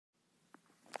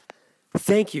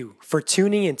Thank you for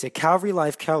tuning into Calvary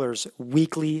Life Keller's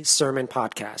weekly sermon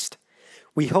podcast.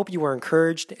 We hope you are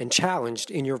encouraged and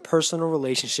challenged in your personal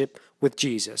relationship with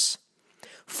Jesus.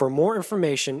 For more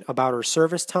information about our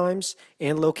service times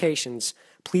and locations,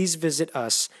 please visit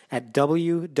us at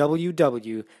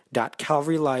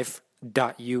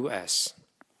www.calvarylife.us.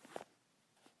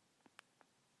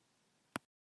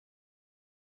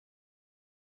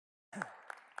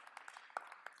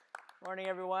 Morning,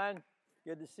 everyone.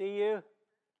 Good to see you.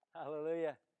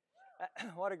 Hallelujah.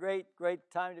 What a great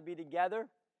time to be together.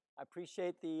 I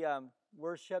appreciate the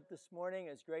worship this morning.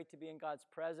 It's great to be in God's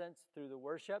presence through the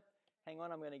worship. Hang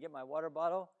on, I'm going to get my water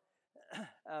bottle.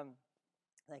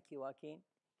 Thank you, Joaquin.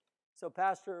 So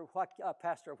Pastor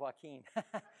Joaquin,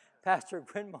 Pastor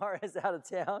Brynmar is out of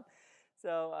town.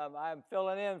 So I'm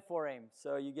filling in for him.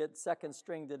 So you get second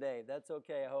string today. That's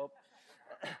okay, I hope.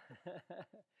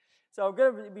 So I'm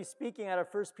going to be speaking out of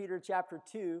 1 Peter chapter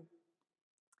 2.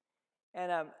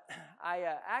 And I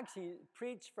actually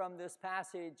preached from this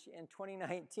passage in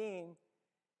 2019.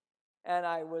 And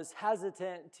I was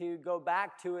hesitant to go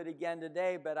back to it again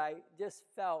today, but I just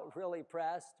felt really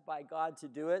pressed by God to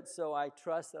do it. So I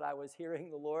trust that I was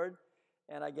hearing the Lord.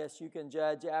 And I guess you can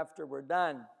judge after we're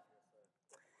done.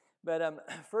 But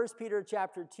 1 Peter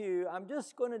chapter 2, I'm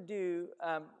just going to do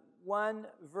one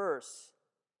verse.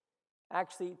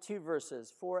 Actually, two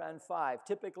verses, 4 and 5.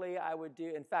 Typically, I would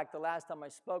do, in fact, the last time I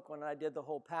spoke when I did the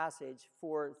whole passage,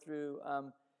 4 through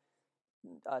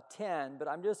 10, but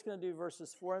I'm just going to do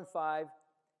verses 4 and 5,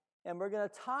 and we're going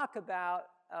to talk about,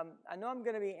 I know I'm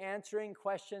going to be answering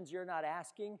questions you're not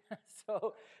asking,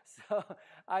 so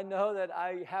I know that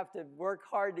I have to work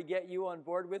hard to get you on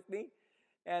board with me,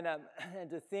 and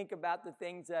to think about the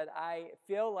things that I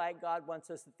feel like God wants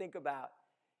us to think about.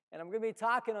 And I'm going to be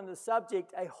talking on the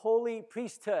subject, a holy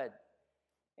priesthood.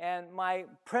 And my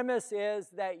premise is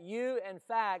that you, in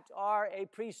fact, are a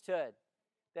priesthood.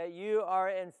 That you are,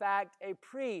 in fact, a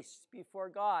priest before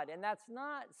God. And that's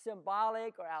not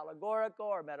symbolic or allegorical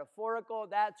or metaphorical.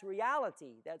 That's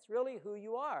reality. That's really who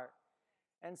you are.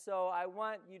 And so I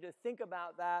want you to think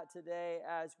about that today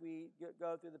as we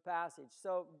go through the passage.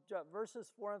 So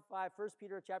verses 4 and 5, 1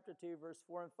 Peter chapter 2, verse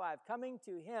 4 and 5. Coming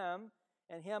to him,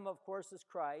 and him, of course, is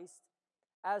Christ,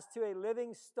 as to a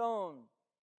living stone,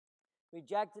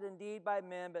 rejected indeed by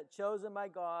men, but chosen by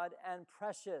God and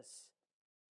precious.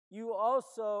 You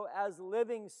also, as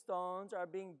living stones, are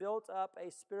being built up a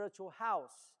spiritual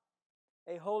house,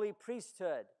 a holy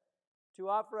priesthood, to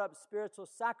offer up spiritual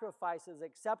sacrifices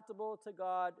acceptable to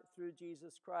God through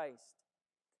Jesus Christ.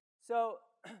 So,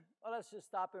 let's just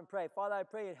stop and pray. Father, I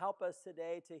pray you'd help us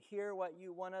today to hear what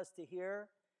you want us to hear.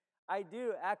 I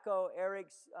do echo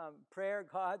Eric's prayer,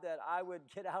 God, that I would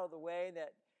get out of the way,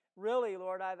 that really,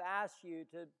 Lord, I've asked you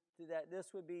that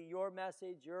this would be your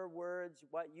message, your words,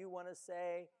 what you want to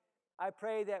say. I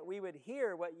pray that we would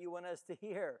hear what you want us to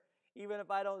hear. Even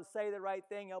if I don't say the right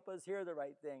thing, help us hear the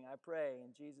right thing, I pray,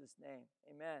 in Jesus' name.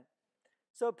 Amen.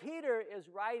 So Peter is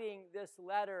writing this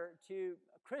letter to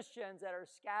Christians that are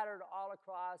scattered all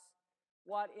across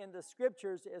what in the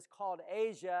scriptures is called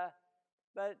Asia,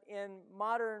 but in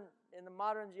the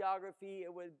modern geography,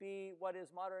 it would be what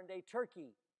is modern-day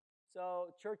Turkey.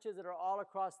 So churches that are all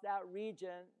across that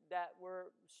region that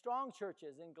were strong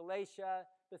churches in Galatia,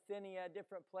 Bithynia,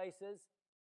 different places.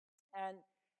 And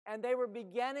they were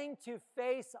beginning to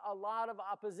face a lot of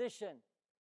opposition.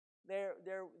 The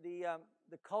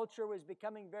culture was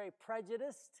becoming very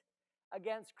prejudiced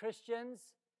against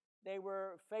Christians. They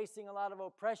were facing a lot of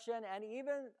oppression and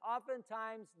even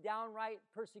oftentimes downright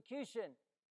persecution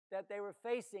that they were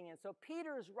facing. And so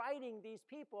Peter's writing these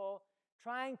people,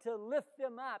 trying to lift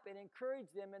them up and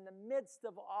encourage them in the midst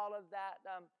of all of that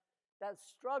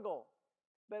struggle.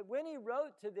 But when he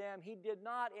wrote to them, he did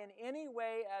not in any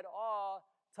way at all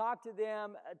talk to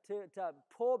them to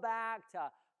pull back, to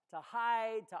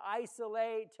hide, to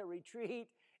isolate, to retreat.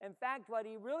 In fact, what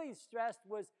he really stressed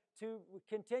was to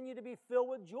continue to be filled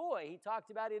with joy. He talked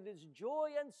about it as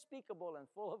joy unspeakable and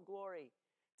full of glory,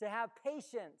 to have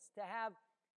patience, to have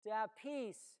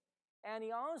peace. And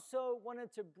he also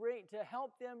wanted to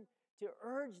help them, to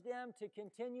urge them to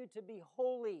continue to be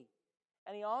holy.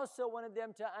 And he also wanted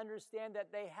them to understand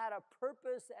that they had a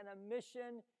purpose and a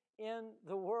mission in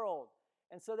the world.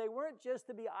 And so they weren't just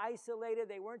to be isolated.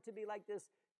 They weren't to be like this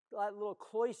little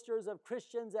cloisters of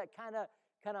Christians that kind of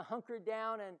hunkered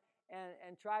down and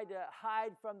tried to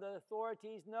hide from the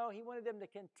authorities. No, he wanted them to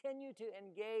continue to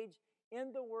engage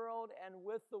in the world and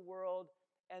with the world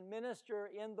and minister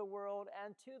in the world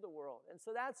and to the world. And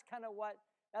so that's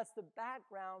the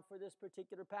background for this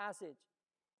particular passage.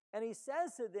 And he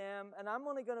says to them, and I'm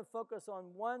only going to focus on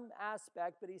one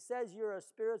aspect, but he says you're a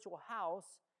spiritual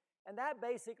house, and that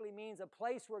basically means a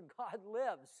place where God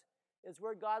lives. It's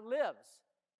where God lives.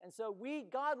 And so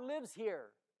God lives here.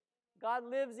 God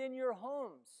lives in your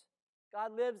homes.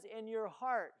 God lives in your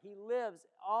heart. He lives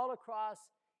all across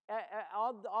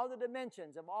all the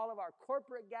dimensions of all of our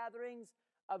corporate gatherings,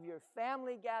 of your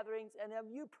family gatherings, and of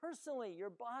you personally. Your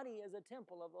body is a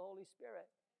temple of the Holy Spirit.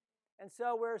 And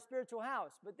so we're a spiritual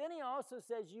house. But then he also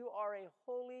says you are a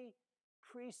holy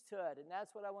priesthood. And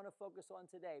that's what I want to focus on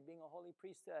today, being a holy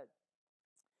priesthood.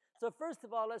 So first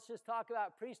of all, let's just talk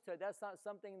about priesthood. That's not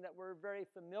something that we're very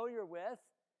familiar with.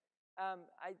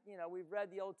 We've read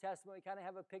the Old Testament. We kind of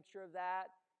have a picture of that.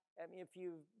 I mean,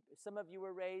 some of you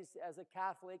were raised as a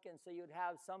Catholic, and so you'd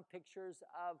have some pictures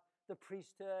of the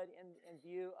priesthood in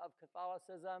view of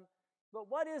Catholicism. But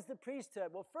what is the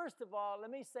priesthood? Well, first of all, let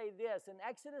me say this. In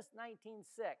Exodus 19:6,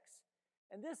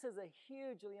 and this is a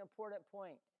hugely important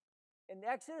point. In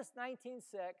Exodus 19:6,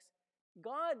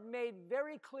 God made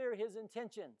very clear his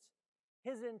intentions.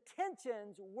 His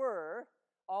intentions were,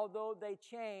 although they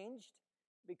changed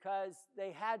because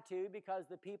they had to, because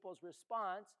the people's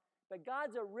response, but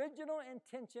God's original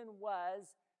intention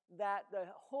was that the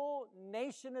whole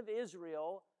nation of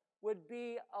Israel would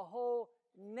be a whole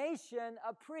nation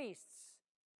of priests,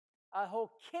 a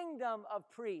whole kingdom of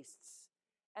priests,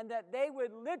 and that they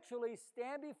would literally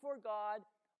stand before God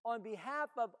on behalf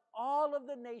of all of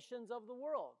the nations of the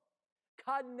world.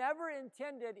 God never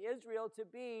intended Israel to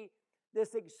be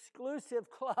this exclusive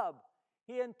club.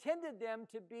 He intended them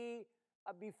to be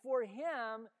before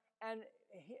him and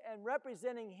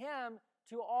representing him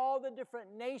to all the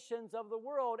different nations of the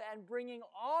world and bringing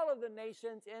all of the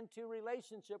nations into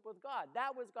relationship with God.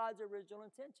 That was God's original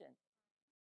intention.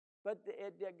 But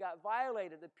it got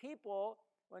violated. The people,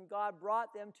 when God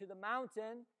brought them to the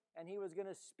mountain and he was going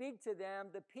to speak to them,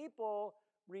 the people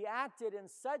reacted in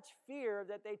such fear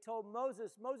that they told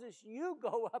Moses, Moses, you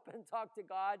go up and talk to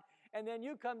God, and then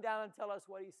you come down and tell us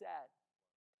what he said.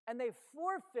 And they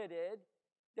forfeited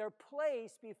their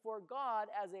place before God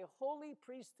as a holy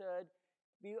priesthood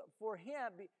before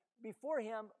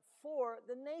him for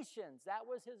the nations. That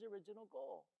was his original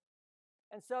goal.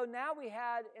 And so now we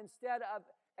had, instead of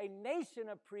a nation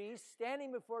of priests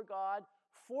standing before God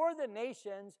for the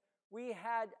nations, we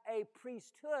had a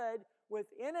priesthood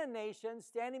within a nation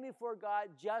standing before God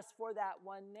just for that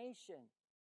one nation,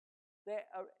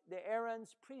 the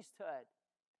Aaron's priesthood.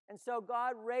 And so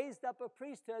God raised up a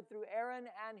priesthood through Aaron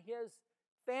and his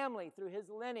family, through his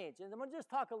lineage. And I'm going to just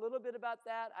talk a little bit about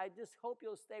that. I just hope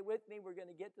you'll stay with me. We're going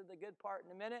to get to the good part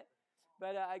in a minute.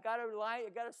 But I got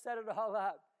to set it all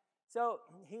up. So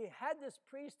he had this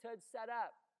priesthood set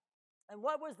up. And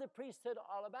what was the priesthood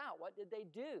all about? What did they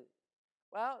do?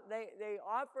 Well, they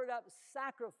offered up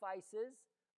sacrifices,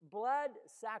 blood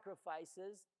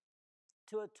sacrifices,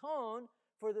 to atone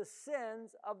for the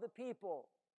sins of the people.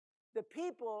 The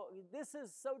people, this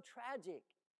is so tragic,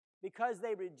 because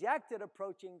they rejected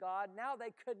approaching God. Now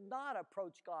they could not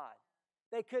approach God.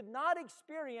 They could not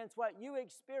experience what you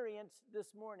experienced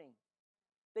this morning.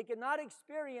 They could not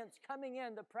experience coming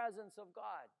in the presence of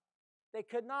God. They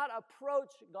could not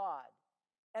approach God.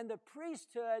 And the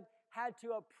priesthood had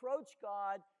to approach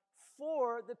God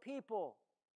for the people.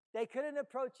 They couldn't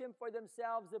approach him for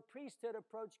themselves. The priesthood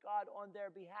approached God on their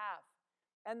behalf.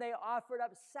 And they offered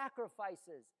up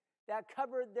sacrifices that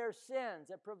covered their sins,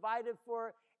 that provided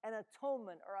for an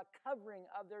atonement or a covering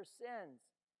of their sins.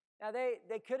 Now they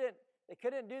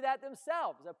couldn't do that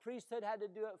themselves. The priesthood had to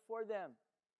do it for them.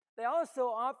 They also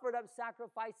offered up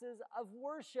sacrifices of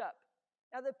worship.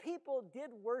 Now the people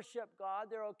did worship God.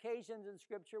 There are occasions in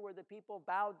Scripture where the people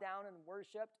bowed down and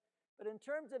worshiped. But in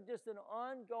terms of just an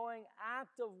ongoing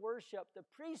act of worship, the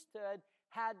priesthood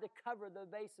had to cover the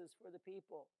basis for the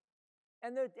people.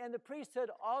 And the priesthood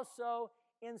also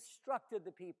instructed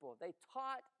the people. They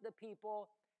taught the people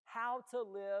how to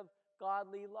live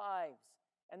godly lives.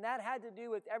 And that had to do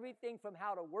with everything from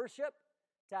how to worship,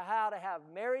 to how to have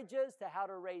marriages, to how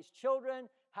to raise children,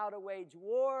 how to wage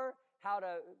war, how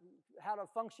to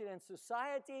function in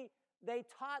society. They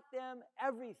taught them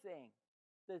everything.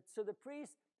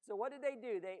 So what did they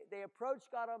do? They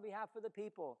approached God on behalf of the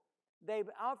people. They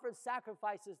offered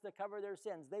sacrifices to cover their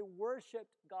sins. They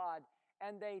worshiped God,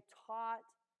 and they taught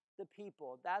the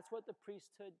people. That's what the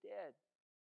priesthood did.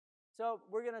 So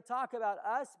we're going to talk about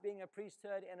us being a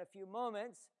priesthood in a few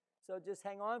moments, so just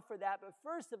hang on for that. But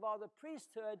first of all, the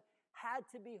priesthood had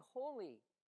to be holy.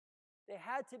 They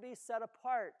had to be set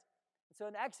apart. So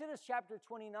in Exodus chapter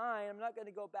 29, I'm not going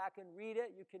to go back and read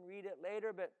it. You can read it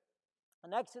later, but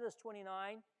in Exodus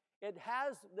 29, it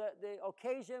has the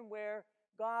occasion where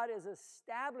God is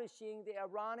establishing the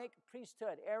Aaronic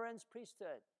priesthood, Aaron's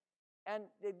priesthood. And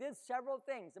they did several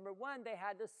things. Number one, they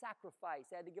had to sacrifice.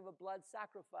 They had to give a blood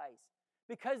sacrifice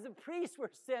because the priests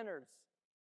were sinners,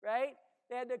 right?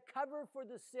 They had to cover for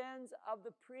the sins of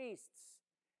the priests.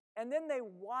 And then they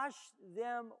washed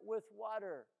them with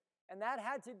water. And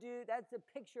that's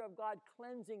a picture of God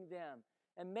cleansing them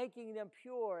and making them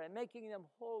pure and making them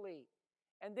holy.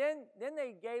 And then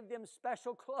they gave them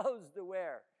special clothes to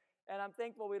wear. And I'm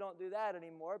thankful we don't do that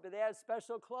anymore, but they had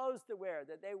special clothes to wear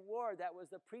that they wore. That was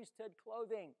the priesthood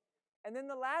clothing. And then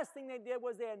the last thing they did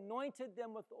was they anointed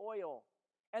them with oil.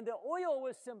 And the oil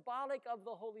was symbolic of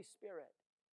the Holy Spirit,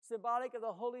 symbolic of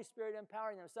the Holy Spirit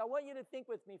empowering them. So I want you to think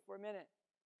with me for a minute.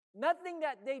 Nothing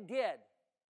that they did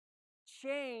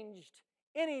changed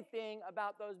anything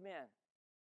about those men.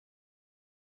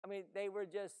 I mean, they were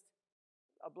just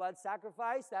a blood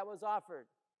sacrifice that was offered.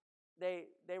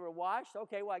 They were washed.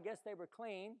 Okay, well, I guess they were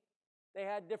clean. They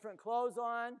had different clothes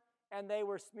on, and they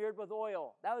were smeared with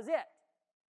oil. That was it.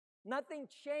 Nothing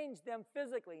changed them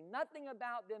physically. Nothing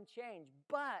about them changed.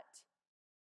 But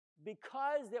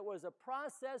because it was a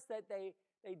process that they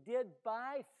did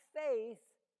by faith,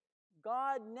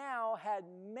 God now had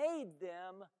made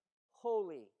them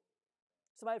holy.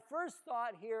 So my first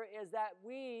thought here is that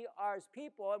we are, as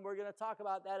people, and we're going to talk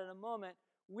about that in a moment,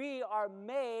 we are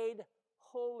made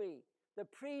holy. The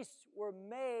priests were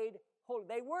made holy.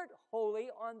 They weren't holy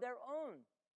on their own.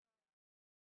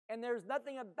 And there's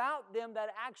nothing about them that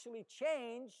actually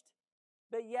changed,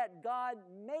 but yet God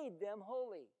made them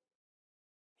holy.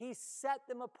 He set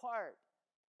them apart.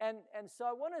 And so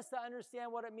I want us to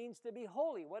understand what it means to be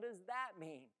holy. What does that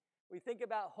mean? We think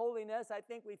about holiness. I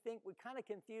think we kind of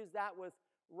confuse that with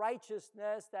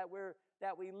righteousness, that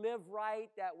we live right,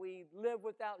 that we live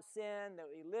without sin, that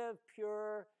we live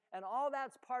pure, and all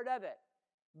that's part of it.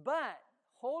 But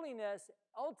holiness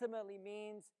ultimately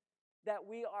means that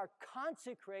we are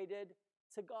consecrated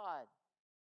to God.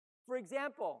 For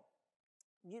example,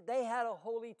 they had a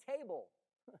holy table.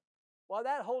 Well,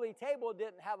 that holy table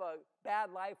didn't have a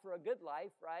bad life or a good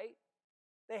life, right?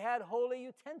 They had holy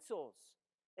utensils.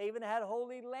 They even had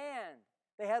holy land.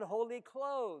 They had holy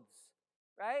clothes,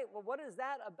 right? Well, what is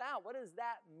that about? What does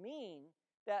that mean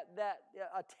that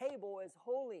a table is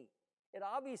holy? It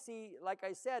obviously, like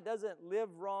I said, doesn't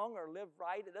live wrong or live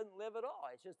right. It doesn't live at all.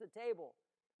 It's just a table.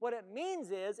 What it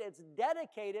means is it's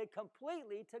dedicated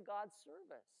completely to God's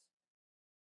service.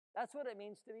 That's what it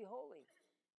means to be holy.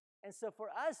 And so for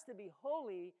us to be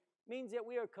holy means that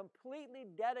we are completely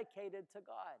dedicated to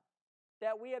God,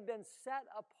 that we have been set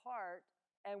apart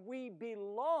and we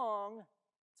belong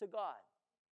to God,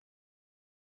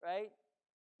 right?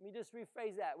 Let me just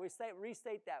rephrase that.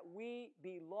 Restate that. We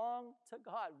belong to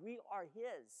God. We are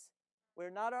His. We're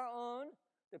not our own.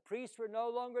 The priests were no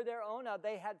longer their own. Now,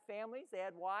 they had families. They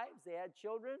had wives. They had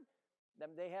children.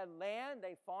 They had land.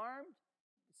 They farmed.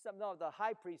 The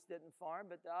high priest didn't farm,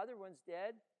 but the other ones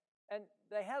did. And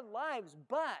they had lives,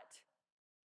 but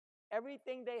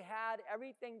everything they had,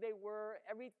 everything they were,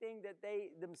 everything that they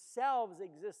themselves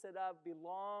existed of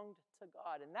belonged to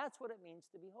God. And that's what it means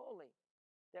to be holy,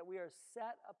 that we are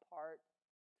set apart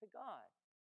to God.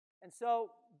 And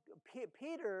so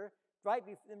Peter, right,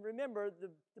 and remember,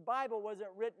 the Bible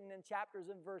wasn't written in chapters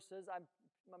and verses. I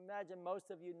imagine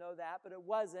most of you know that, but it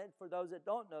wasn't. For those that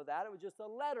don't know that, it was just a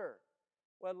letter.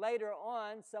 Well, later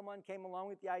on, someone came along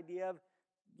with the idea of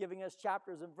giving us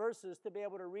chapters and verses to be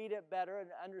able to read it better and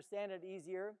understand it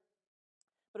easier.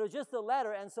 But it was just a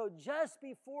letter. And so just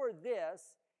before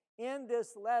this, in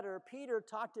this letter, Peter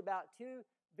talked about two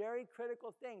very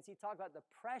critical things. He talked about the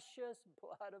precious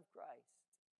blood of Christ,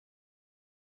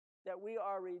 that we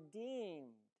are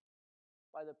redeemed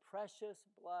by the precious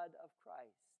blood of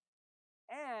Christ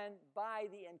and by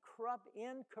the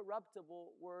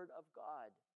incorruptible word of God.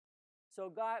 So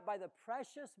God, by the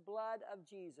precious blood of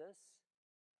Jesus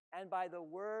and by the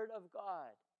word of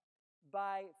God,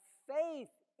 by faith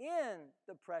in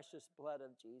the precious blood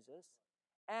of Jesus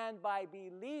and by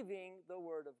believing the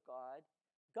word of God,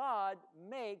 God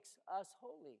makes us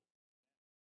holy.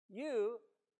 You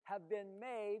have been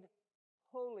made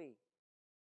holy.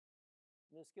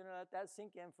 I'm just going to let that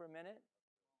sink in for a minute.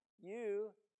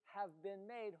 You have been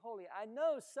made holy. I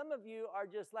know some of you are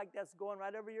just like that's going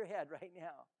right over your head right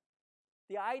now.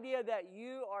 The idea that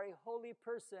you are a holy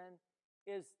person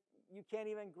is, you can't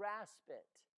even grasp it.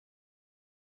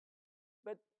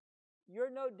 But you're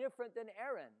no different than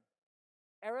Aaron.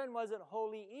 Aaron wasn't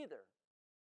holy either.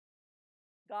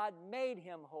 God made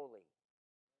him holy.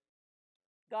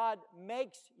 God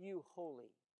makes you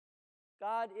holy.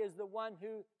 God is the one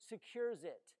who secures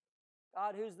it.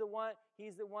 God who's the one,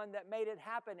 he's the one that made it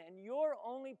happen. And your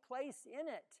only place in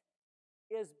it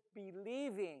is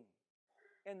believing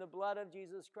in the blood of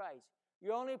Jesus Christ.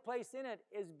 Your only place in it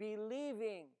is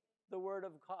believing the Word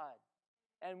of God.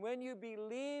 And when you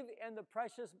believe in the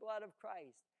precious blood of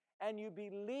Christ and you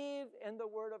believe in the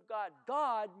Word of God,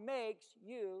 God makes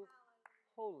you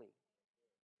holy.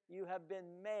 You have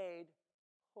been made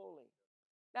holy.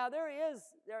 Now there is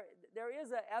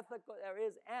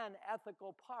an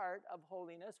ethical part of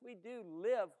holiness. We do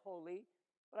live holy,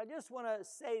 but I just want to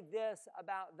say this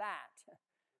about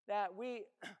that we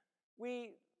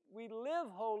live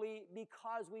holy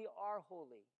because we are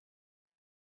holy.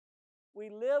 We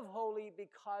live holy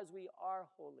because we are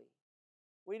holy.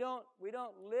 We don't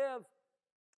live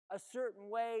a certain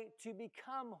way to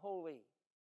become holy.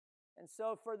 And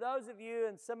so for those of you,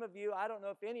 and some of you, I don't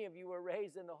know if any of you were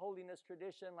raised in the holiness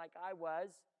tradition like I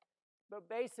was, but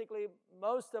basically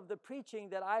most of the preaching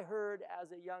that I heard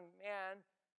as a young man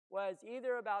was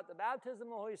either about the baptism of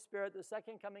the Holy Spirit, the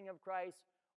second coming of Christ,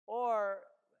 or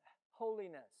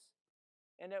holiness.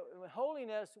 And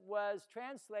holiness was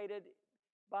translated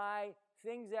by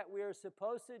things that we are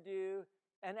supposed to do,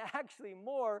 and actually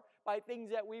more by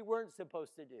things that we weren't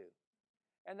supposed to do.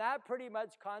 And that pretty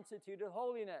much constituted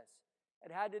holiness.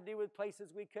 It had to do with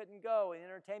places we couldn't go, and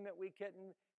entertainment we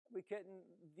couldn't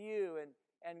view,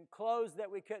 and clothes that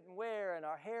we couldn't wear, and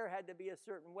our hair had to be a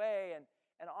certain way,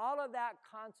 and all of that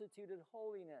constituted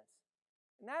holiness.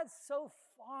 And that's so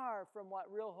far from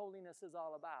what real holiness is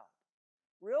all about.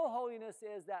 Real holiness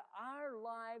is that our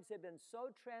lives have been so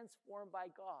transformed by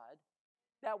God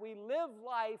that we live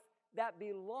life that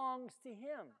belongs to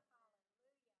Him.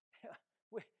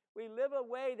 We live a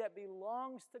way that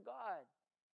belongs to God.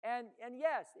 And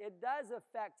yes, it does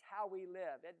affect how we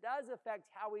live. It does affect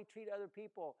how we treat other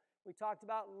people. We talked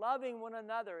about loving one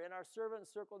another in our servant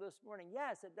circle this morning.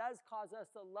 Yes, it does cause us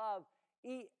to love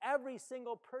every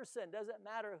single person. Doesn't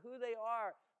matter who they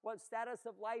are, what status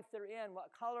of life they're in, what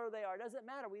color they are. Doesn't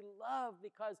matter. We love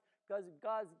because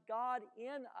God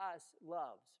in us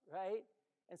loves, right?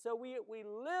 And so we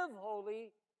live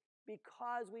holy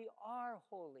because we are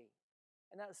holy.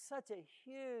 And that's such a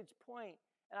huge point.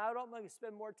 And I don't want to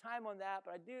spend more time on that,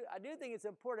 but I do think it's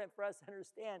important for us to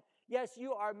understand, yes,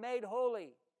 you are made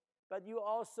holy, but you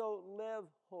also live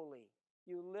holy.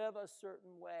 You live a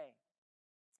certain way.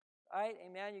 All right,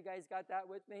 amen. You guys got that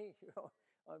with me? You're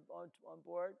on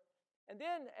board? And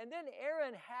then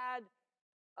Aaron had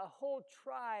a whole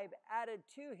tribe added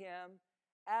to him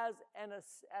as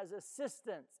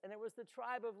assistants, and it was the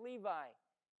tribe of Levi.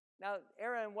 Now,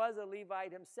 Aaron was a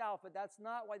Levite himself, but that's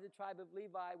not why the tribe of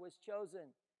Levi was chosen.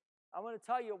 I want to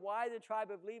tell you why the tribe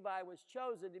of Levi was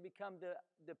chosen to become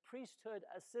the priesthood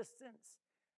assistants.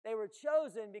 They were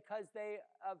chosen because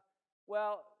I'm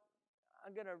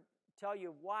going to tell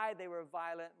you why they were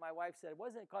violent. My wife said it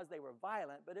wasn't because they were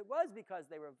violent, but it was because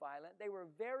they were violent. They were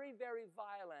very, very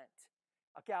violent.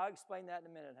 Okay, I'll explain that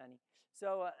in a minute, honey.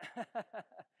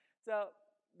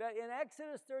 But in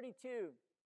Exodus 32,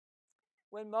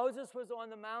 when Moses was on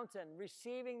the mountain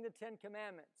receiving the Ten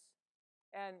Commandments,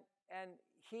 and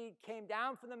he came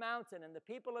down from the mountain, and the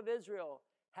people of Israel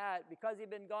had, because he'd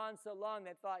been gone so long,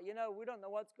 they thought, we don't know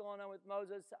what's going on with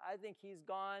Moses. I think he's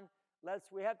gone.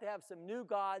 We have to have some new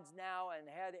gods now, and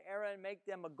had Aaron make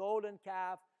them a golden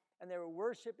calf, and they were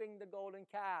worshiping the golden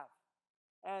calf.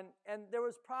 And there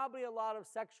was probably a lot of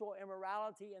sexual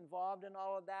immorality involved in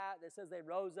all of that. It says they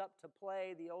rose up to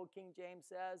play, the old King James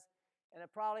says. And it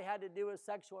probably had to do with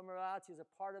sexual immorality as a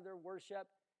part of their worship.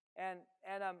 And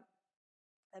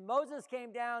Moses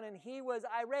came down, and he was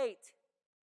irate.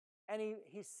 And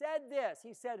he said this.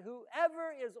 He said,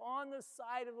 "Whoever is on the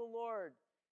side of the Lord,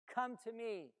 come to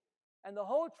me." And the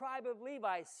whole tribe of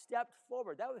Levi stepped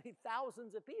forward. That would be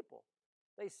thousands of people.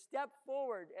 They stepped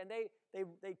forward, and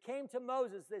they came to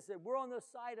Moses. They said, "We're on the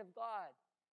side of God."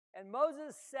 And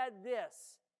Moses said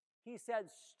this. He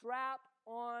said, "Strap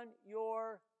on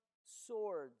your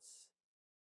swords."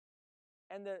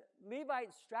 And the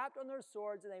Levites strapped on their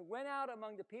swords, and they went out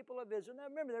among the people of Israel. Now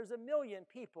remember, there's 1 million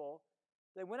people.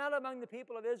 They went out among the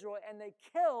people of Israel, and they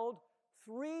killed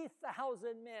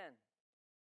 3,000 men.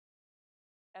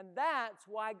 And that's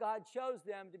why God chose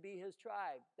them to be his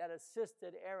tribe that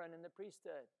assisted Aaron in the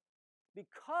priesthood.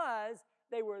 Because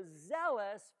they were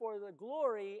zealous for the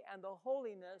glory and the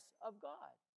holiness of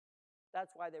God.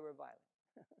 That's why they were violent.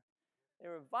 They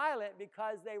were violent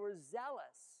because they were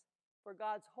zealous for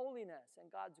God's holiness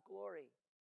and God's glory.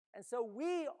 And so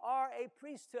we are a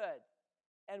priesthood,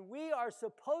 and we are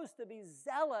supposed to be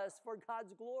zealous for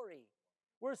God's glory.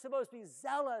 We're supposed to be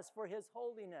zealous for his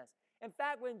holiness. In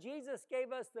fact, when Jesus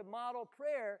gave us the model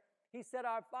prayer, He said,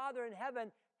 our Father in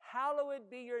heaven, hallowed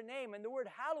be your name. And the word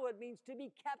hallowed means to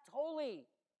be kept holy.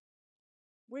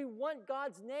 We want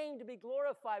God's name to be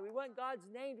glorified. We want God's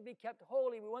name to be kept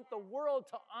holy. We want the world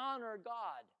to honor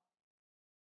God.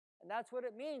 And that's what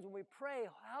it means when we pray,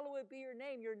 hallowed be your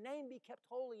name be kept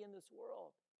holy in this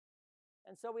world.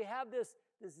 And so we have this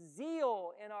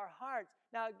zeal in our hearts.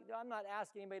 Now, I'm not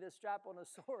asking anybody to strap on a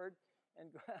sword and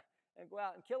go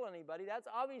out and kill anybody. That's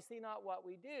obviously not what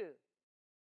we do.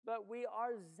 But we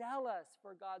are zealous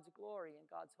for God's glory and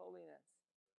God's holiness.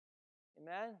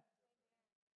 Amen?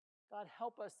 God,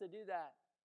 help us to do that.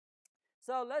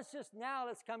 So let's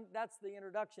come, that's the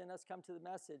introduction. Let's come to the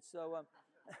message. So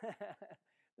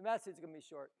the message is going to be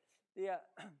short.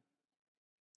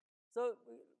 So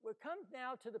we come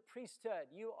now to the priesthood.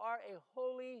 You are a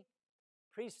holy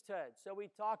priesthood. So we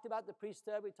talked about the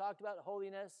priesthood. We talked about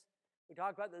holiness. We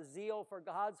talked about the zeal for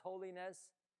God's holiness.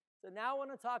 So now I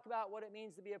want to talk about what it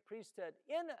means to be a priesthood.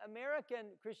 In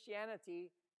American Christianity,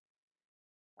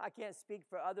 I can't speak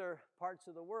for other parts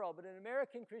of the world, but in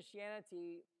American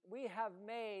Christianity, we have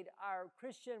made our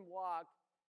Christian walk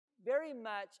very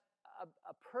much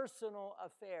a personal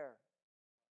affair.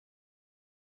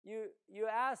 You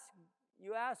ask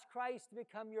Christ to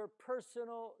become your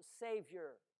personal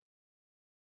Savior.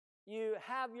 You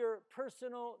have your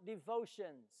personal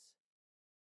devotions.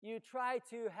 You try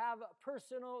to have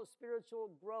personal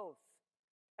spiritual growth.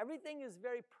 Everything is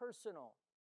very personal.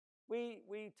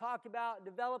 We talk about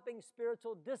developing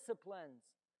spiritual disciplines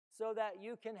so that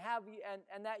you can have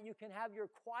and that you can have your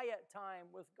quiet time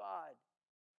with God.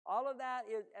 All of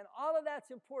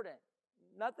that's important.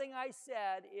 Nothing I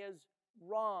said is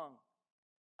wrong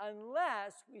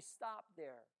unless we stop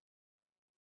there.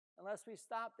 Unless we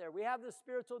stop there. We have the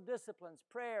spiritual disciplines,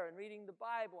 prayer and reading the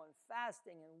Bible and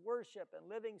fasting and worship and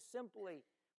living simply.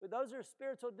 But those are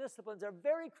spiritual disciplines. They're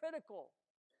very critical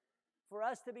for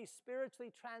us to be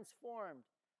spiritually transformed.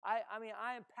 I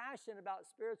am passionate about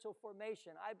spiritual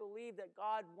formation. I believe that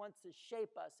God wants to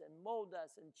shape us and mold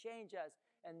us and change us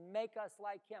and make us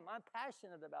like Him. I'm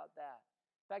passionate about that.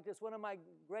 In fact, it's one of my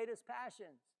greatest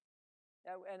passions.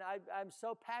 And I'm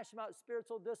so passionate about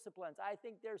spiritual disciplines. I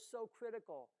think they're so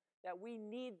critical that we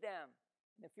need them.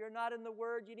 And if you're not in the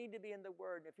Word, you need to be in the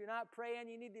Word. If you're not praying,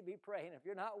 you need to be praying. If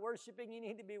you're not worshiping, you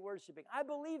need to be worshiping. I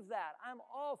believe that. I'm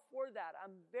all for that.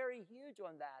 I'm very huge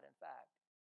on that, in fact.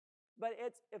 But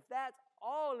if that's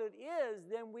all it is,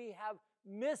 then we have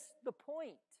missed the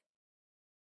point.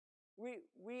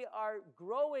 We are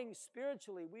growing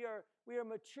spiritually. We are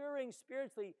maturing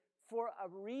spiritually for a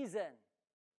reason.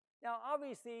 Now,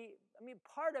 obviously,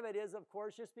 part of it is, of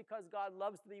course, just because God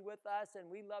loves to be with us and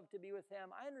we love to be with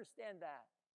Him. I understand that.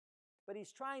 But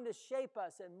He's trying to shape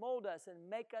us and mold us and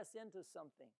make us into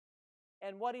something.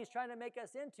 And what He's trying to make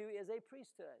us into is a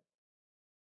priesthood.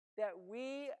 That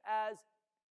we, as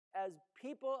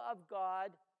people of God,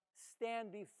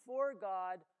 stand before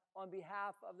God on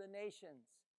behalf of the nations.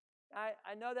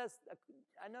 I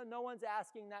know no one's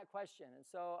asking that question. And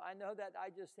so I know that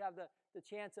I just have the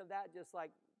chance of that just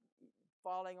like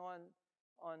falling on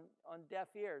deaf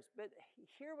ears. But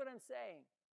hear what I'm saying.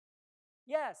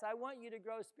 Yes, I want you to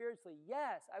grow spiritually.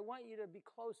 Yes, I want you to be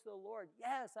close to the Lord.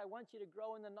 Yes, I want you to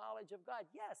grow in the knowledge of God.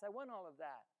 Yes, I want all of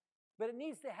that. But it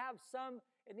needs to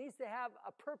have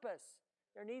a purpose.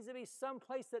 There needs to be some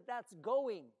place that's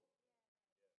going.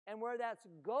 And where that's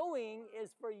going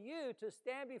is for you to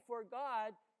stand before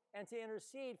God and to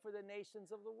intercede for the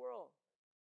nations of the world.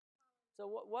 So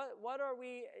what are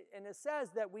we? And it says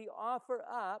that we offer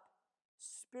up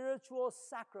spiritual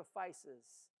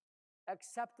sacrifices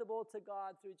acceptable to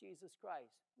God through Jesus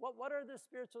Christ. What are the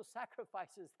spiritual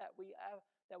sacrifices that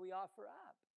we offer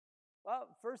up? Well,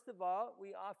 first of all,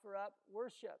 we offer up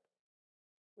worship.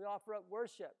 We offer up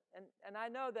worship. And I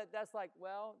know that's like,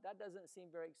 well, that doesn't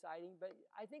seem very exciting, but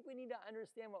I think we need to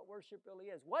understand what worship really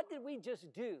is. What did we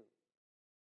just do?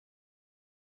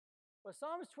 Well,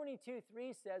 Psalms 22:3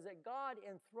 says that God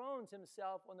enthrones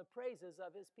Himself on the praises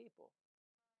of His people.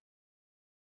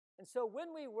 And so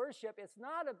when we worship, it's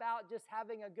not about just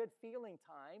having a good feeling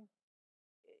time.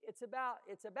 It's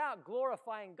about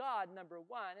glorifying God, number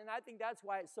one. And I think that's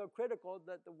why it's so critical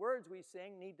that the words we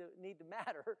sing need to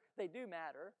matter. They do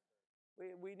matter.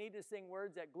 We need to sing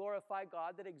words that glorify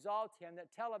God, that exalt Him,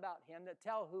 that tell about Him, that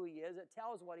tell who He is, that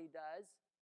tells what He does,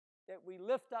 that we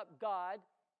lift up God.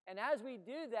 And as we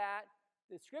do that,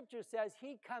 the Scripture says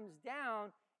He comes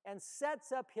down and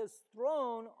sets up His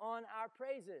throne on our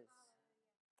praises.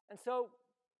 And so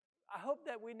I hope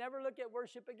that we never look at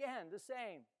worship again the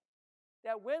same.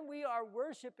 That when we are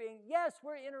worshiping, yes,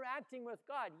 we're interacting with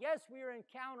God. Yes, we are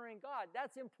encountering God.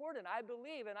 That's important. I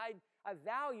believe and I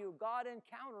value God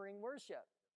encountering worship.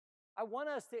 I want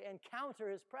us to encounter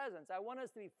His presence. I want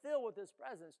us to be filled with His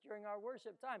presence during our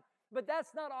worship time. But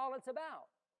that's not all it's about.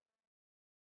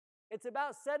 It's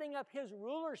about setting up His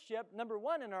rulership, number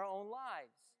one, in our own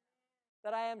lives.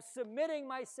 That I am submitting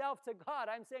myself to God.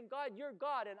 I'm saying, God, you're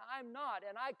God and I'm not.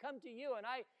 And I come to you and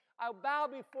I bow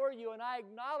before you and I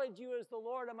acknowledge you as the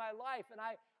Lord of my life. And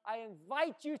I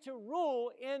invite you to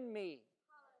rule in me.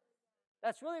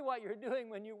 That's really what you're doing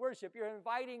when you worship. You're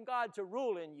inviting God to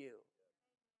rule in you.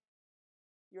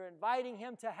 You're inviting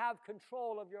Him to have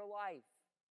control of your life.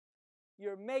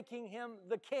 You're making Him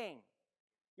the king.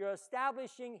 You're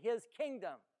establishing His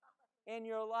kingdom in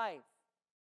your life.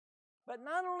 But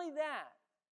not only that,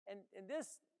 and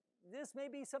this may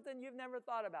be something you've never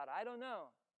thought about. I don't know.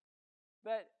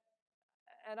 But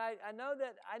I know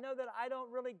that I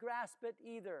don't really grasp it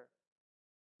either.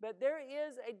 But there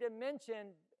is a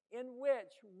dimension in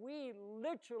which we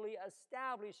literally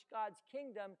establish God's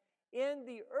kingdom in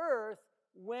the earth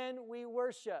when we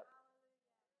worship.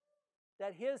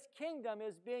 That His kingdom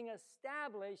is being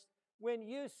established when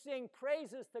you sing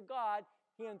praises to God.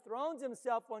 He enthrones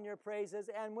Himself on your praises,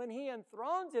 and when He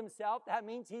enthrones Himself, that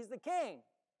means He's the king.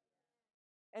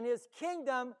 And His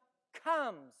kingdom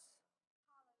comes.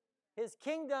 His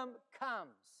kingdom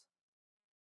comes.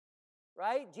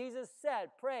 Right? Jesus said,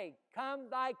 pray, come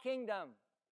thy kingdom.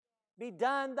 Be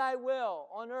done thy will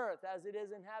on earth as it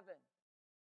is in heaven.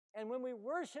 And when we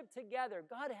worship together,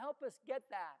 God help us get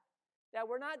that. That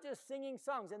we're not just singing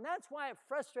songs. And that's why it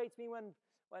frustrates me when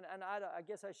and I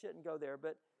guess I shouldn't go there,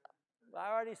 but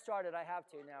I already started. I have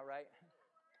to now, right?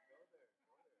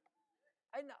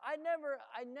 I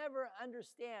never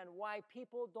understand why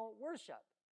people don't worship.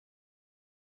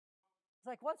 It's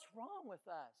like, what's wrong with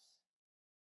us?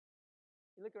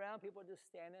 You look around, people are just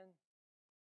standing.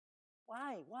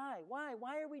 Why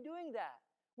are we doing that?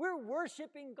 We're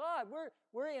worshiping God.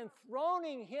 We're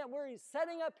enthroning Him. We're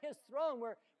setting up His throne.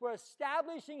 We're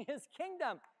establishing His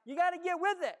kingdom. You got to get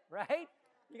with it, right?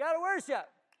 You got to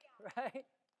worship, right?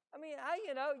 I mean,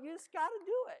 you just got to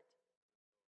do it.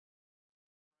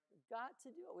 We've got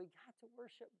to do it. We got to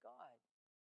worship God.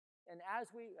 And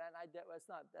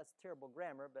that's terrible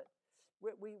grammar, but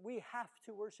we have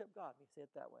to worship God. We say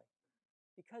it that way.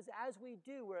 Because as we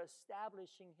do, we're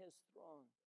establishing His throne.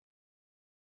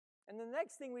 And the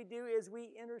next thing we do is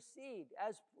we intercede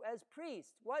as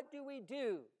priests. What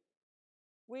do?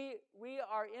 We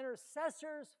are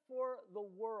intercessors for the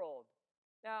world.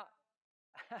 Now,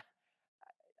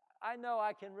 I know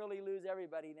I can really lose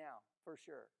everybody now, for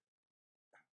sure.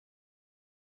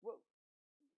 Well,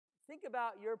 think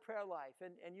about your prayer life,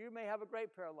 and you may have a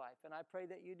great prayer life, and I pray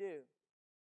that you do.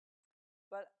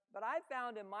 But I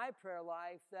found in my prayer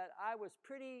life that I was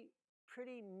pretty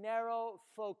narrow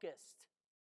focused.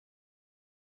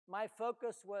 My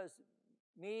focus was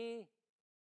me,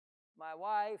 my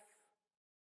wife,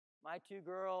 my two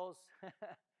girls.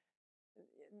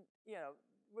 It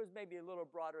was maybe a little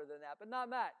broader than that, but not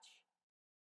much.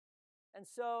 And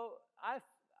so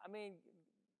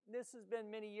this has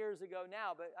been many years ago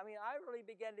now, but I really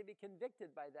began to be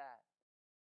convicted by that.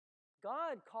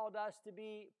 God called us to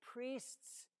be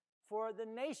priests for the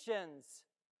nations.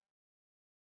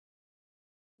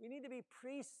 We need to be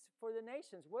priests for the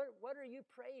nations. What are you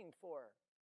praying for?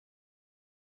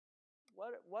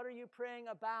 What are you praying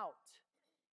about?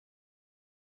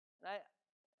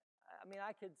 And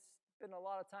I could spend a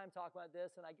lot of time talking about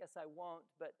this, and I guess I won't,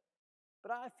 but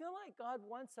I feel like God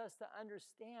wants us to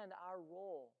understand our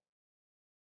role.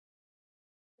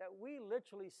 That we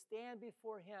literally stand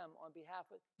before Him on behalf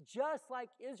of, just like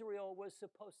Israel was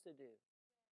supposed to do.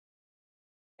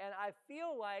 And I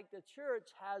feel like the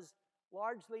church has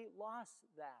largely lost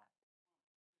that.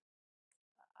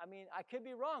 I could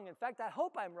be wrong. In fact, I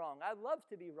hope I'm wrong. I'd love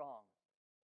to be wrong.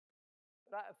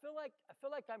 But I feel like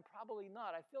I'm probably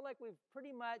not. I feel like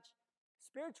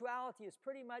spirituality is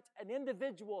pretty much an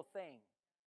individual thing.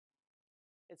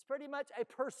 It's pretty much a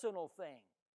personal thing.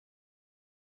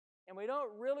 And we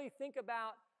don't really think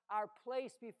about our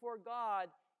place before God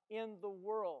in the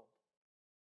world.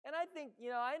 And I think,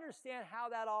 I understand how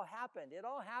that all happened. It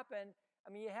all happened,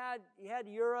 you had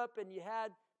Europe and you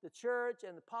had the church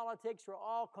and the politics were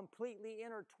all completely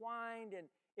intertwined, and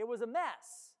it was a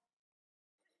mess.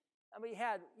 You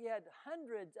had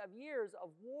hundreds of years of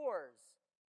wars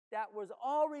that was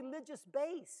all religious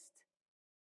based.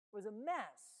 It was a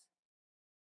mess.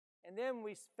 And then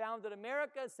we founded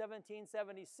America in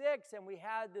 1776, and we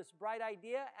had this bright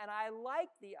idea, and I like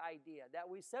the idea that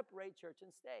we separate church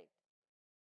and state.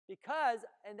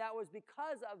 And that was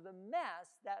because of the mess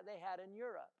that they had in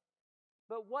Europe.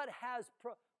 But what has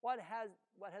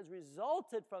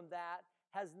resulted from that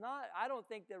has not, I don't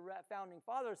think the founding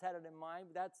fathers had it in mind,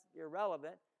 but that's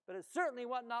irrelevant, but it's certainly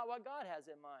not what God has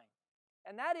in mind.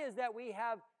 And that is that we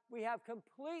have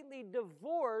completely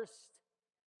divorced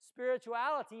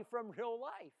spirituality from real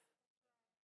life.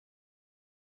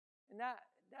 And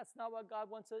that's not what God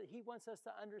wants us. He wants us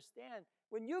to understand.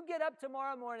 When you get up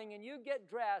tomorrow morning and you get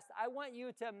dressed, I want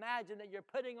you to imagine that you're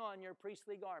putting on your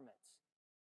priestly garments.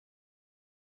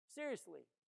 Seriously.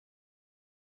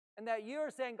 And that you're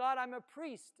saying, God, I'm a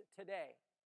priest today.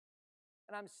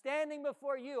 And I'm standing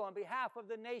before you on behalf of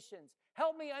the nations.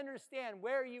 Help me understand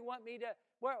what you want me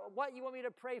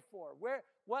to pray for,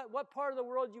 what part of the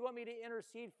world you want me to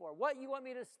intercede for, what you want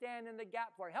me to stand in the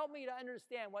gap for. Help me to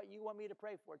understand what you want me to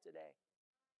pray for today.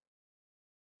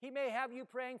 He may have you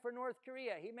praying for North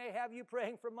Korea. He may have you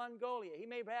praying for Mongolia. He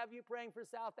may have you praying for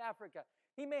South Africa.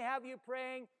 He may have you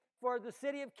praying for the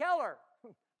city of Keller.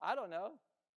 I don't know.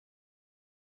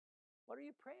 What are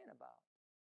you praying about?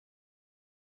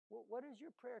 What does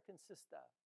your prayer consist of?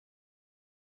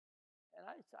 And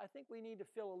I think we need to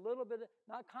feel a little bit of,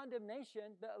 not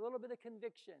condemnation, but a little bit of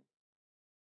conviction.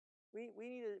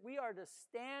 We are to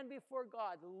stand before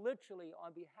God literally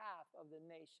on behalf of the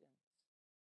nations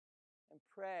and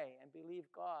pray and believe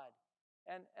God.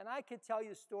 And I could tell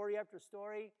you story after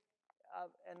story,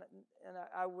 and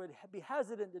I would be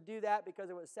hesitant to do that because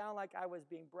it would sound like I was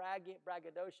being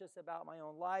braggadocious about my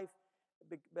own life.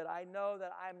 But I know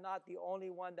that I'm not the only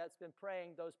one that's been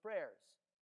praying those prayers.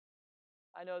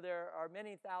 I know there are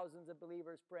many thousands of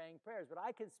believers praying prayers, but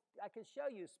I can show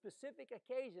you specific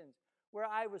occasions where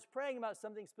I was praying about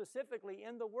something specifically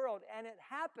in the world, and it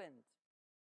happened.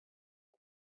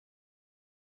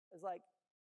 It's like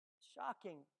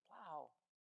shocking. Wow.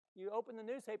 You open the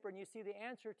newspaper and you see the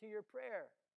answer to your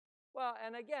prayer. Well,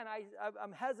 and again,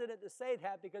 I'm hesitant to say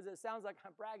that because it sounds like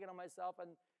I'm bragging on myself, and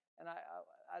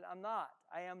I'm not.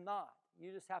 I am not.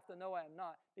 You just have to know I am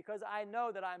not, because I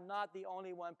know that I'm not the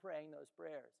only one praying those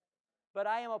prayers. But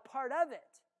I am a part of it.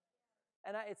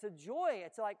 And it's a joy.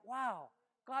 It's like, wow,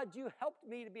 God, you helped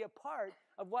me to be a part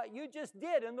of what you just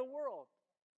did in the world.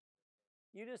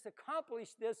 You just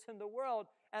accomplished this in the world,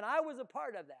 and I was a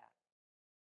part of that.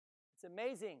 It's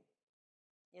amazing.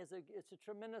 It's a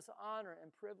tremendous honor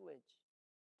and privilege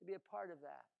to be a part of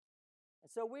that.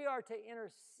 And so we are to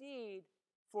intercede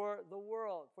for the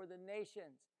world, for the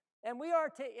nations. And we are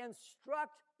to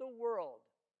instruct the world.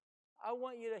 I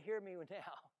want you to hear me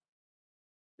now.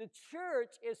 The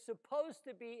church is supposed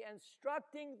to be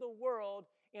instructing the world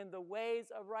in the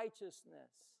ways of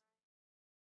righteousness.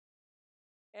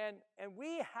 And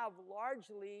we have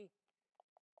largely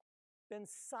been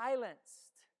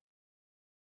silenced.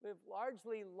 We've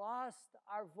largely lost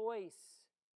our voice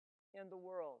in the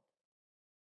world.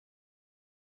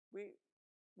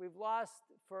 We've lost,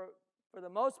 for the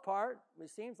most part, it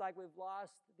seems like we've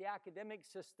lost the academic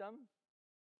system.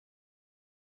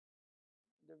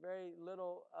 There's very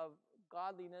little of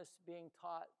godliness being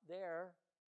taught there.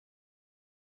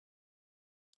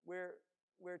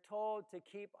 We're told to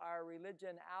keep our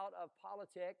religion out of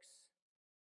politics.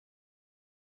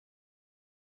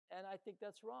 And I think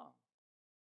that's wrong.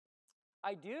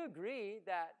 I do agree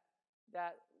that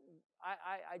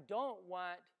I don't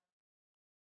want,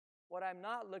 what I'm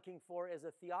not looking for is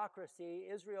a theocracy.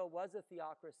 Israel was a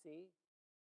theocracy.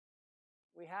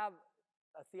 We have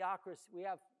a theocracy. We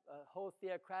have a whole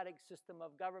theocratic system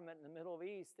of government in the Middle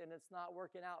East, and it's not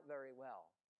working out very well.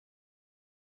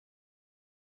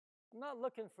 I'm not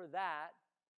looking for that,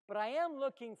 but I am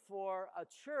looking for a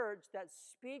church that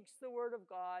speaks the word of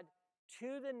God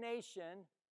to the nation,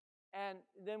 and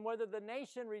then whether the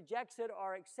nation rejects it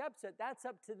or accepts it, that's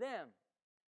up to them.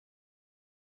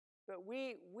 But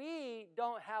we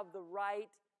don't have the right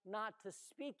not to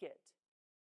speak it.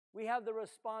 We have the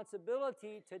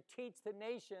responsibility to teach the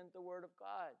nation the word of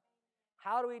God.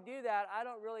 How do we do that? I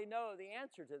don't really know the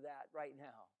answer to that right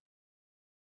now.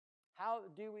 How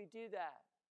do we do that?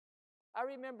 I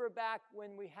remember back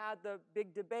when we had the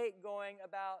big debate going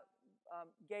about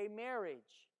gay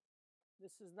marriage.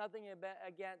 This is nothing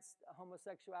against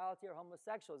homosexuality or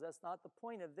homosexuals. That's not the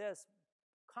point of this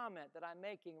comment that I'm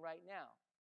making right now.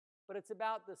 But it's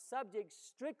about the subject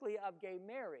strictly of gay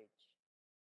marriage.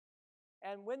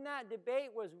 And when that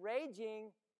debate was raging,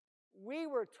 we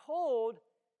were told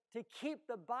to keep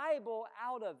the Bible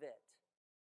out of it.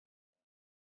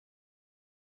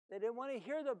 They didn't want to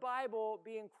hear the Bible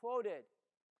being quoted.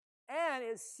 And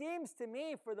it seems to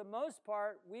me, for the most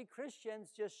part, we Christians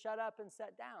just shut up and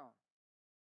sat down.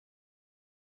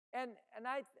 And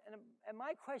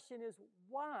my question is,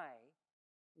 why?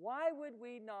 Why would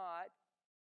we not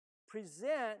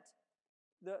present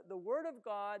the Word of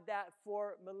God that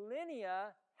for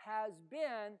millennia has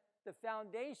been the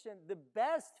foundation, the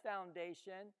best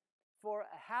foundation for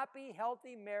a happy,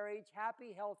 healthy marriage,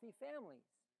 happy, healthy families?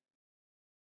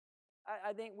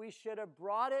 I think we should have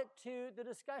brought it to the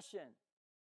discussion.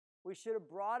 We should have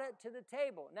brought it to the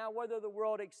table. Now, whether the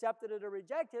world accepted it or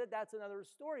rejected it, that's another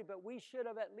story, but we should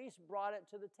have at least brought it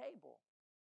to the table.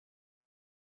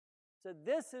 So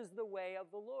this is the way of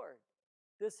the Lord.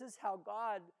 This is how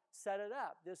God set it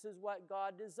up. This is what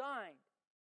God designed.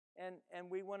 And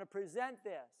we want to present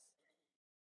this.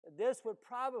 This would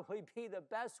probably be the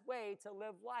best way to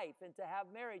live life and to have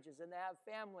marriages and to have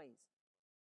families.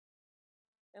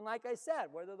 And like I said,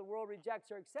 whether the world rejects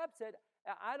or accepts it,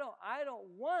 I don't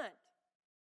want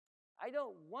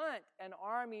an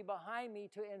army behind me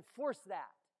to enforce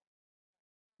that,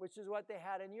 which is what they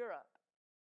had in Europe.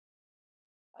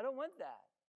 I don't want that.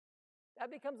 That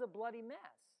becomes a bloody mess.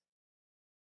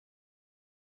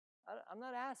 I'm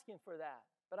not asking for that,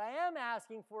 but I am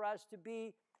asking for us to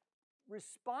be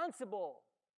responsible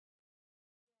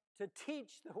to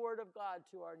teach the Word of God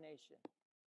to our nation.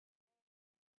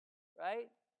 Right?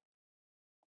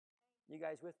 You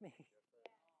guys with me?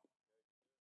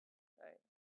 Right.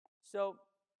 So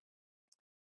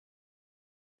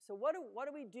what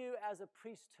do we do as a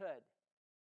priesthood?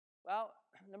 Well,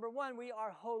 number one, we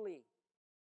are holy.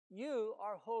 You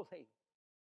are holy.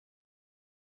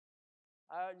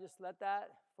 I'll just let that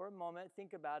for a moment.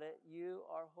 Think about it. You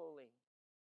are holy.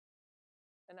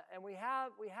 And we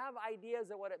have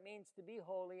ideas of what it means to be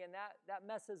holy, and that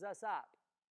messes us up.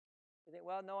 You think,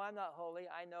 well, no, I'm not holy.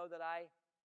 I know that I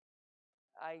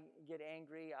get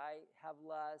angry. I have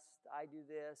lust. I do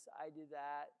this. I do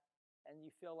that. And you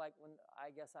feel like,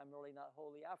 I guess I'm really not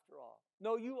holy after all.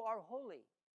 No, you are holy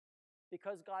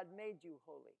because God made you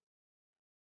holy.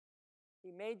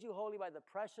 He made you holy by the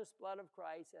precious blood of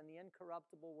Christ and the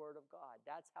incorruptible Word of God.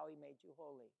 That's how He made you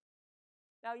holy.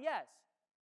 Now, yes,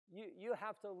 you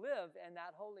have to live in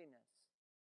that holiness.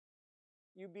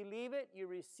 You believe it, you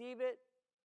receive it,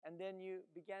 and then you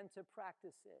begin to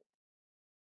practice it.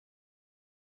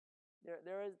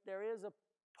 There is a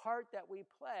part that we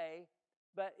play,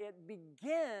 but it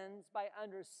begins by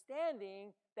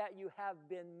understanding that you have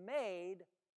been made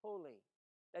holy,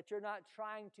 that you're not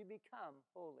trying to become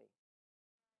holy.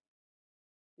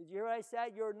 Did you hear what I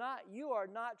said? You are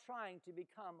not trying to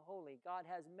become holy. God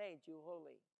has made you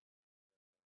holy.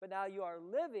 But now you are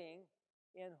living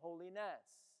in holiness.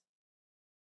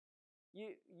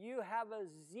 You have a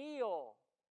zeal.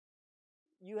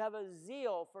 You have a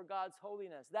zeal for God's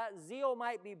holiness. That zeal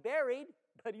might be buried,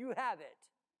 but you have it.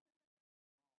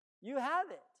 You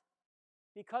have it.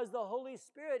 Because the Holy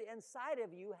Spirit inside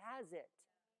of you has it.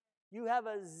 You have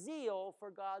a zeal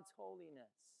for God's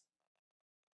holiness.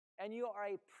 And you are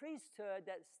a priesthood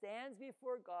that stands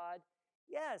before God.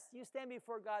 Yes, you stand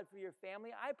before God for your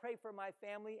family. I pray for my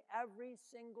family every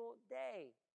single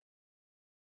day.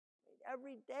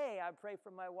 Every day I pray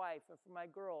for my wife and for my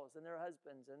girls and their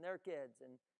husbands and their kids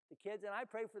and the kids. And I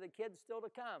pray for the kids still to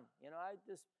come. You know, I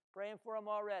just praying for them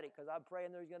already because I'm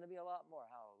praying there's going to be a lot more.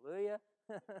 Hallelujah.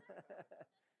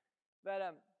 But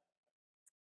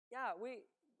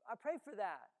I pray for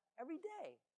that every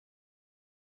day.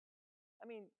 I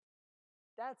mean,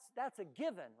 that's a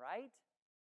given, right?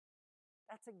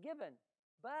 That's a given.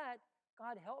 But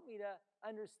God help me to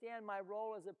understand my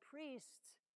role as a priest,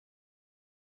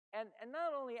 and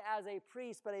not only as a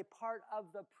priest, but a part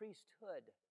of the priesthood.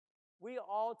 We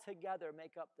all together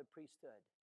make up the priesthood.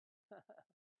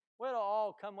 We'll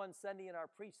all come one Sunday in our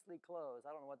priestly clothes.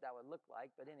 I don't know what that would look like,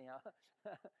 but anyhow,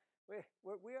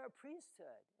 we are a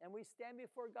priesthood, and we stand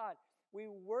before God. We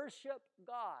worship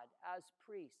God as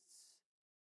priests.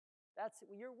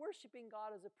 You're worshiping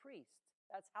God as a priest.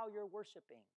 That's how you're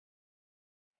worshiping.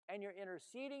 And you're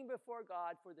interceding before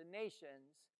God for the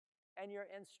nations, and you're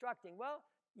instructing. Well,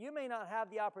 you may not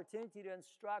have the opportunity to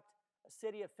instruct a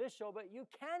city official, but you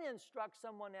can instruct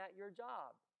someone at your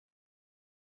job.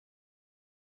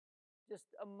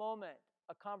 Just a moment,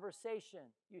 a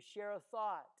conversation. You share a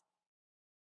thought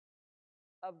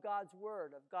of God's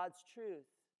word, of God's truth.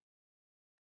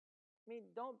 I mean,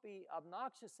 don't be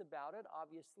obnoxious about it,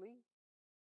 obviously,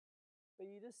 but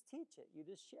you just teach it. You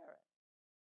just share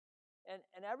it.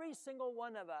 And every single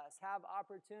one of us have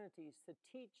opportunities to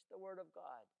teach the Word of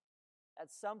God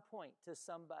at some point to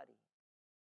somebody.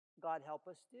 God help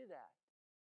us do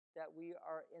that we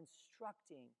are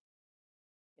instructing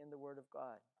in the Word of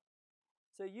God.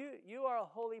 So you are a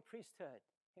holy priesthood,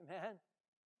 amen?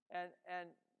 And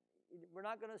we're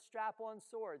not going to strap on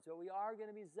swords, but we are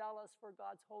going to be zealous for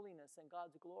God's holiness and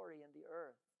God's glory in the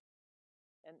earth.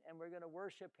 And we're going to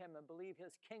worship him and believe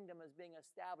his kingdom is being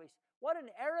established. What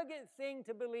an arrogant thing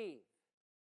to believe.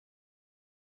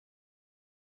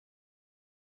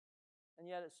 And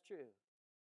yet it's true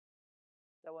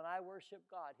that when I worship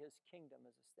God, his kingdom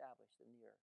is established in the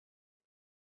earth.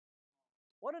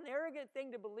 What an arrogant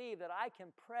thing to believe that I can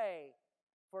pray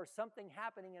for something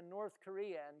happening in North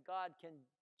Korea and God can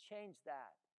change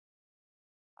that.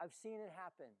 I've seen it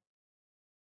happen.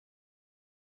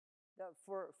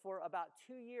 For about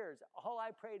 2 years, all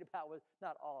I prayed about was,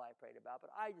 not all I prayed about,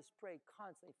 but I just prayed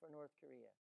constantly for North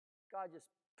Korea. God just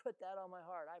put that on my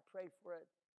heart. I prayed for it.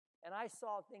 And I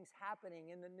saw things happening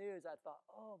in the news. I thought,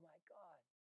 oh my God,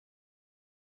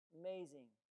 amazing.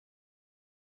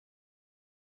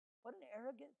 What an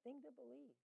arrogant thing to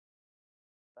believe.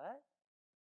 But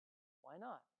why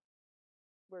not?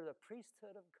 We're the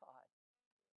priesthood of God.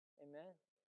 Amen?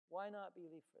 Why not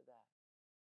believe for that?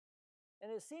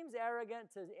 And it seems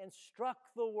arrogant to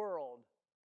instruct the world.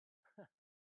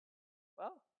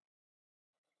 Well,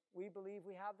 we believe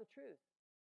we have the truth.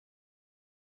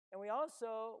 And we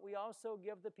also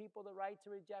give the people the right to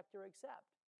reject or accept.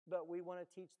 But we want to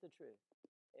teach the truth.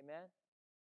 Amen?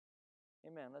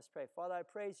 Amen. Let's pray. Father, I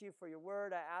praise you for your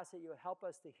word. I ask that you help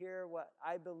us to hear what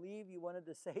I believe you wanted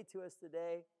to say to us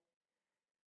today.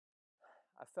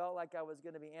 I felt like I was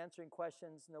going to be answering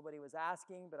questions nobody was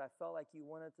asking, but I felt like you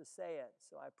wanted to say it.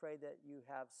 So I pray that you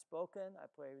have spoken. I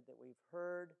pray that we've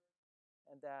heard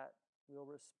and that we'll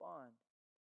respond.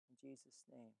 In Jesus'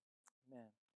 name, amen.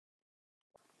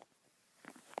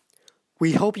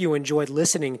 We hope you enjoyed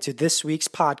listening to this week's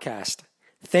podcast.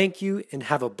 Thank you and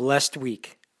have a blessed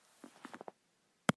week.